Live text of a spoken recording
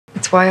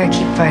It's why I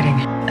keep fighting.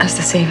 As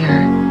the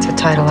savior, it's a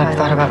title I've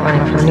thought about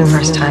running from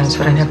numerous times,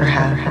 but I never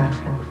have.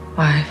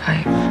 Why I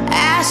fight?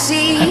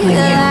 I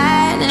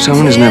blame you.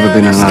 Someone who's never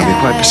been in love,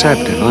 you're quite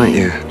perceptive, aren't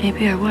you?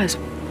 Maybe I was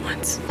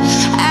once.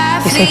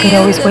 You say good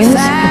always wins?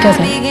 It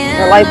doesn't.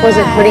 Her life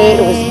wasn't pretty,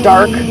 it was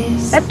dark.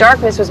 That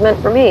darkness was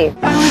meant for me.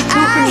 I was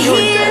hoping you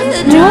were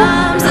dead. No?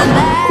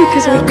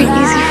 Because it would be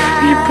easy for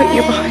me to put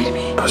you behind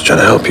me. I was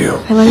trying to help you.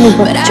 I love you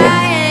both, Jake.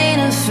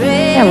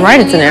 Yeah, I'm right,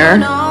 it's an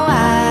error.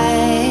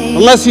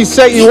 Unless he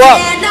set you up.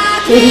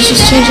 Maybe she's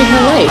changing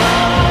her life.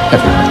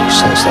 Everybody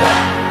says that.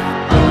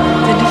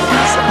 Then to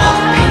face all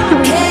the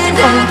pain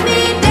that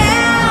we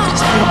went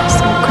through.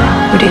 Just a little girl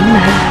who didn't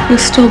matter. You're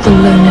still the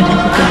lonely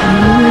little girl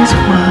you always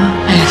were.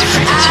 I had to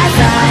break it to you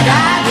that way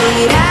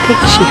now. Think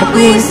she ever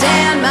would.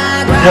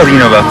 What the hell do you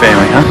know about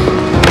family, huh?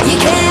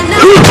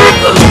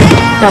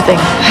 Nothing.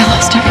 I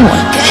lost everyone.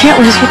 I can't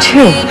lose you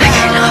too. I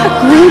cannot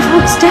grieve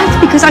Hope's death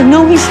because I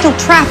know he's still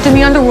trapped in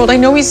the underworld. I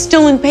know he's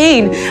still in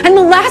pain. And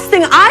the last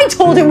thing I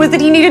told him was that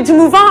he needed to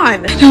move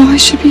on. I know I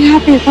should be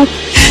happy about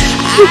that.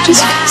 It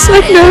just feels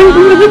like now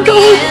you let me go.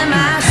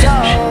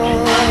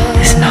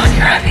 It's not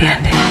your happy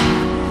ending.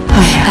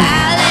 Oh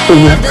yeah.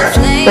 Remember.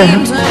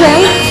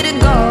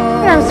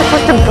 Yeah, I'm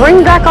supposed to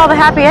bring back all the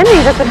happy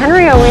endings. That's what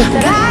Henry always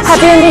said.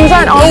 Happy endings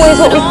aren't always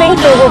what we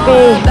think they will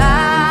be.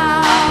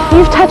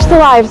 You've touched the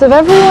lives of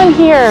everyone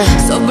here.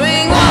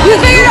 You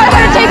figured out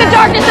how to take the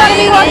darkness out of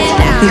me once.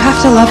 You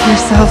have to love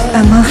yourself,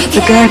 Emma.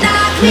 The good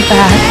and the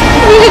bad.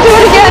 We need to do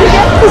it again.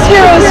 As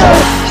heroes.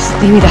 Just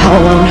leave me the hell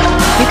alone.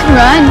 You can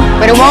run,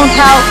 but it won't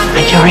help.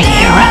 You're a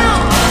hero.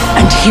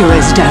 And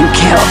heroes don't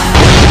kill.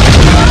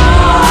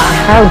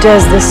 How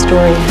does this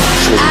story?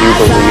 If you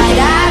believe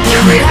it.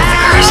 You're right about the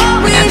curse.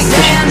 And having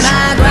visions.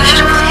 I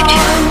should have believed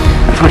you.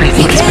 Of what I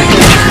think is my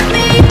future.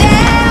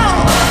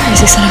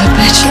 Crazy son of a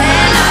bitch.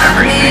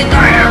 Everything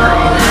I ever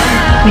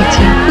wanted. Me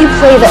too. You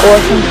play the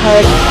orphan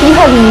card. You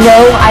have no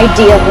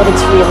idea what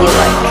it's really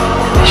like.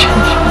 Mission.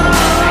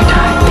 I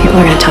died. People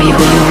are gonna tell you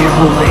who you are your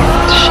whole life.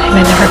 It's a shame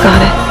I never got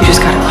it. You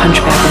just gotta punch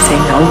back and say,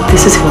 no,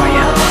 this is who I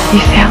am. You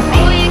failed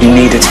me. You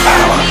need its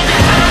power.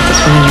 This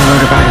woman you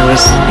wrote about who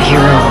was a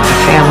hero with a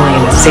family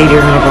and a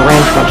savior who never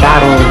ran from a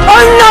battle.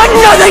 I'm not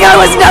nothing! I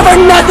was never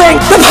nothing!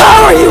 The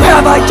power you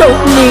have I don't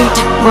need!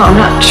 Well, I'm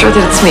not sure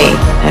that it's me,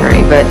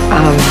 Henry, but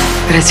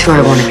it's who I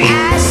want to be.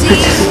 But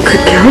it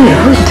could kill you.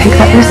 Take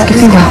that risk if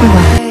you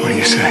will. What do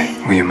you say?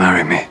 Will you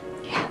marry me?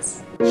 Yes.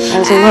 I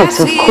was in love,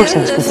 so of course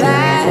I was considering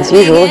it. As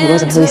usual, he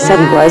wasn't who he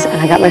said he was, and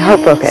I got my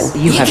heart broken.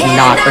 You have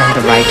not earned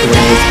the right to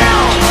wear his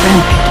badge.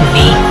 Friend picked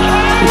me.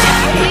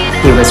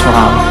 He was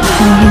wrong.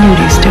 Well, he knew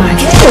what he was doing.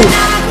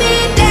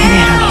 Maybe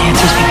I don't need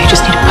answers. Maybe I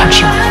just need to punch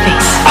you in the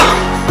face.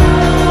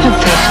 I'm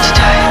fated to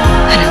die,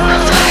 and I will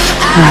die.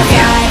 I love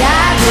you.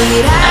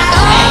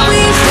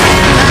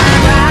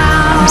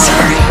 I'm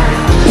sorry.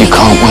 You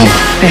can't win.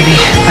 Baby,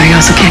 but I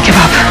also can't give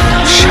up.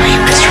 I'll show you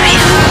mystery.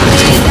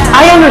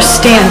 I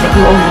understand that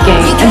you own the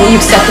game, and that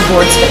you've set the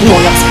boards that no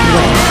one else can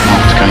win. No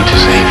one's going to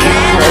save you.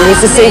 No one needs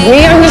to save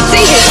me, I'm gonna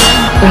save you!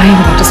 But I am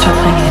about to start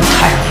playing an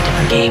entirely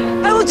different game.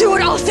 I will do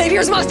what all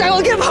saviors must, I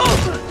will give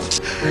hope!